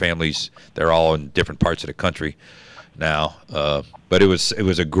going, but our families, they're all in different parts of the country now. But it was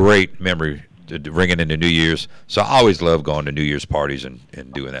a great memory ringing into New Year's. So I always love going to New Year's parties and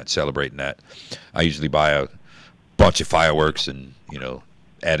doing that, celebrating that. I usually buy a bunch of fireworks and,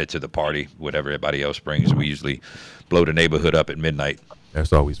 add it to the party, whatever everybody else brings. We usually blow the neighborhood up at midnight.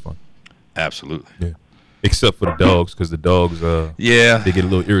 That's always fun. Absolutely. Yeah. Except for the dogs, because the dogs, they get a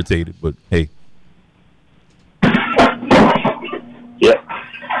little irritated, but hey. Yep.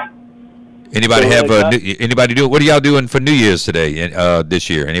 Anybody anybody do? What are y'all doing for New Year's today? This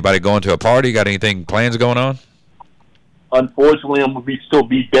year? Anybody going to a party? Got anything plans going on? Unfortunately, I'm gonna still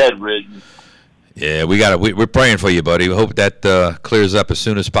be bedridden. Yeah, we're praying for you, buddy. We hope that clears up as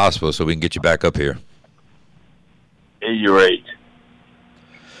soon as possible so we can get you back up here. Yeah, you're right.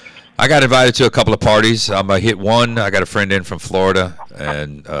 I got invited to a couple of parties. I'm gonna hit one. I got a friend in from Florida,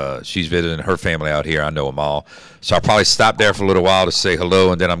 and she's visiting her family out here. I know them all, so I'll probably stop there for a little while to say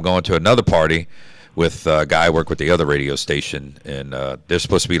hello, and then I'm going to another party with a guy I work with the other radio station, and there's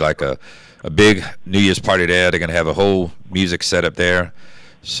supposed to be like a big New Year's party there. They're gonna have a whole music setup there,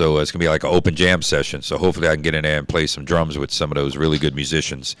 so it's gonna be like an open jam session. So hopefully I can get in there and play some drums with some of those really good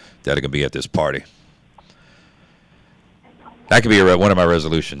musicians that are gonna be at this party. That could be one of my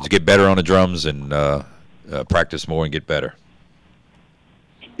resolutions: get better on the drums and practice more and get better.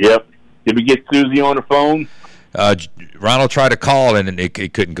 Yep. Did we get Susie on the phone? Ronald tried to call and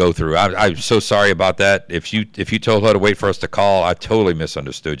it couldn't go through. I'm so sorry about that. If you told her to wait for us to call, I totally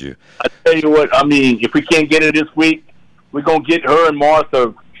misunderstood you. I tell you what, if we can't get her this week, we're gonna get her and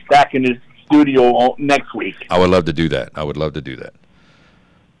Martha back in the studio next week. I would love to do that.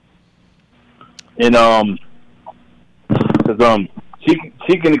 And because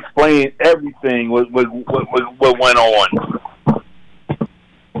she can explain everything what went on.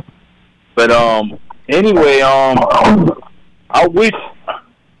 But anyway, I wish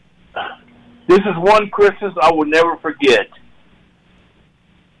this is one Christmas I will never forget.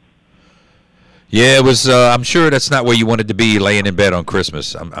 Yeah, it was. I'm sure that's not where you wanted to be, laying in bed on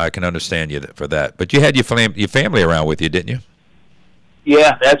Christmas. I can understand you for that. But you had your family around with you, didn't you?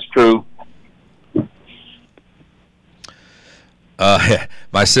 Yeah, that's true.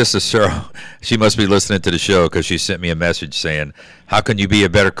 My sister Cheryl, she must be listening to the show because she sent me a message saying, "How can you be a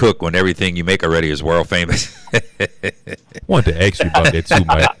better cook when everything you make already is world famous?" I wanted to ask you about that too,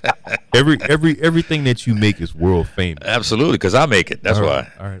 Mike. Everything that you make is world famous. Absolutely, because I make it. That's why.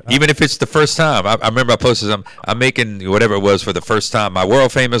 All right. Even if it's the first time, I remember I posted I'm making whatever it was for the first time, my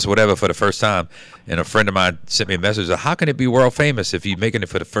world famous whatever for the first time, and a friend of mine sent me a message. How can it be world famous if you're making it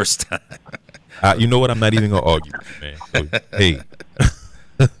for the first time? You know what? I'm not even gonna argue, man. So, hey,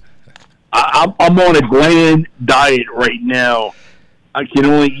 I'm on a bland diet right now. I can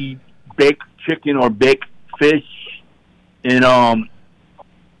only eat baked chicken or baked fish, and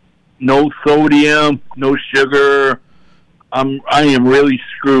no sodium, no sugar. I am really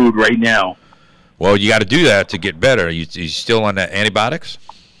screwed right now. Well, you got to do that to get better. You still on the antibiotics?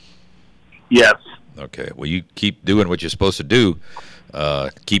 Yes. Okay. Well, you keep doing what you're supposed to do.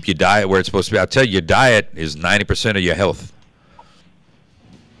 Keep your diet where it's supposed to be. I'll tell you, your diet is 90% of your health.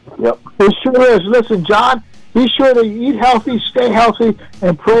 Yep. It sure is. Listen, John, be sure to eat healthy, stay healthy,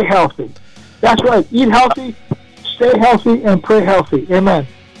 and pray healthy. That's right. Eat healthy, stay healthy, and pray healthy. Amen.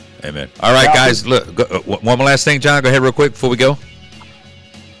 Amen. All right, guys. Look, one more last thing, John. Go ahead real quick before we go.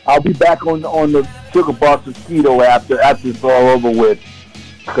 I'll be back on the Sugar Boss Mosquito after it's all over with,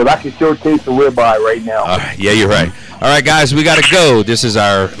 because I can sure taste the ribeye right now. All right. Yeah, you're right. All right, guys, we got to go. This is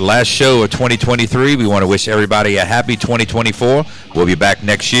our last show of 2023. We want to wish everybody a happy 2024. We'll be back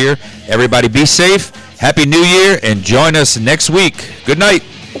next year. Everybody be safe. Happy New Year, and join us next week. Good night.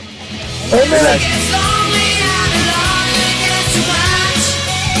 Amen.